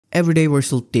Every day we'll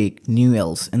take new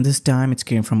else, and this time it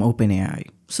came from OpenAI.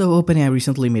 So OpenAI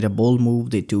recently made a bold move.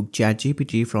 They took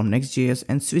ChatGPT from Next.js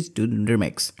and switched to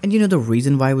REMIX. And you know the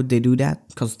reason why would they do that?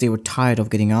 Because they were tired of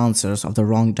getting answers of the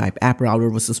wrong type app router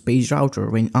versus page router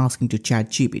when asking to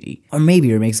ChatGPT. Or maybe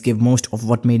REMIX gave most of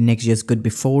what made Next.js good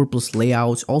before plus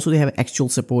layouts. Also they have actual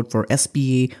support for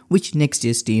SPA, which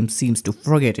Next.js team seems to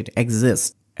forget it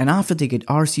exists. And after they get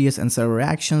RCS and server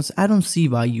actions, I don't see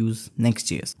why use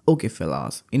Next.js. Okay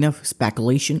fellas, enough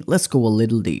speculation, let's go a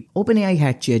little deep. OpenAI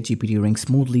had ChatGPT running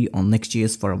smoothly on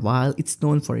Next.js for a while. It's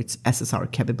known for its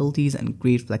SSR capabilities and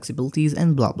great flexibilities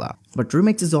and blah blah. But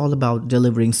REMIX is all about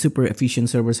delivering super efficient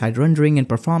server-side rendering and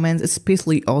performance. It's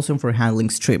basically awesome for handling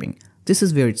streaming. This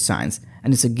is where it shines,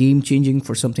 and it's a game changing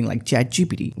for something like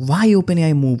ChatGPT. Why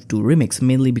OpenAI moved to REMIX?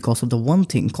 Mainly because of the one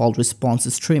thing called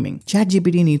responsive streaming.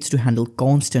 ChatGPT needs to handle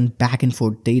constant back and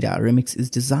forth data. REMIX is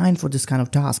designed for this kind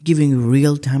of task, giving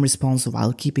real-time response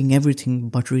while keeping everything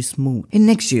buttery smooth. In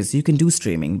Next.js, you can do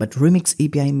streaming, but REMIX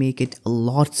API make it a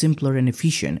lot simpler and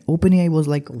efficient. OpenAI was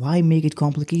like, why make it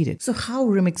complicated? So how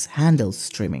REMIX handles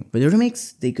streaming? With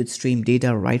REMIX, they could stream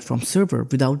data right from server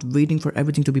without waiting for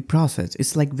everything to be processed.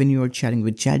 It's like when you are chatting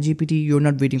with ChatGPT, you're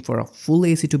not waiting for a full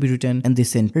AC to be written and they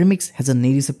send. REMIX has a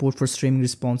native support for streaming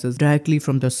responses directly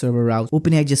from the server route.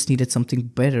 OpenAI just needed something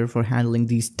better for handling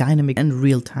these dynamic and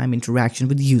real-time interaction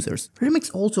with users.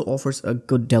 REMIX also offers a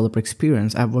good developer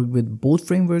experience. I've worked with both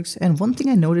frameworks, and one thing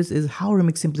I noticed is how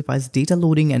REMIX simplifies data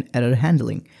loading and error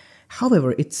handling.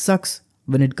 However, it sucks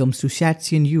when it comes to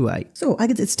Shatsy and UI. So I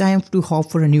guess it's time to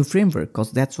hop for a new framework,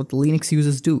 because that's what Linux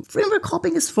users do. Framework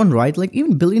hopping is fun, right? Like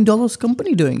even $1 billion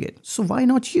company doing it. So why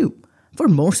not you? For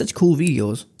more such cool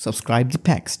videos, subscribe the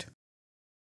text.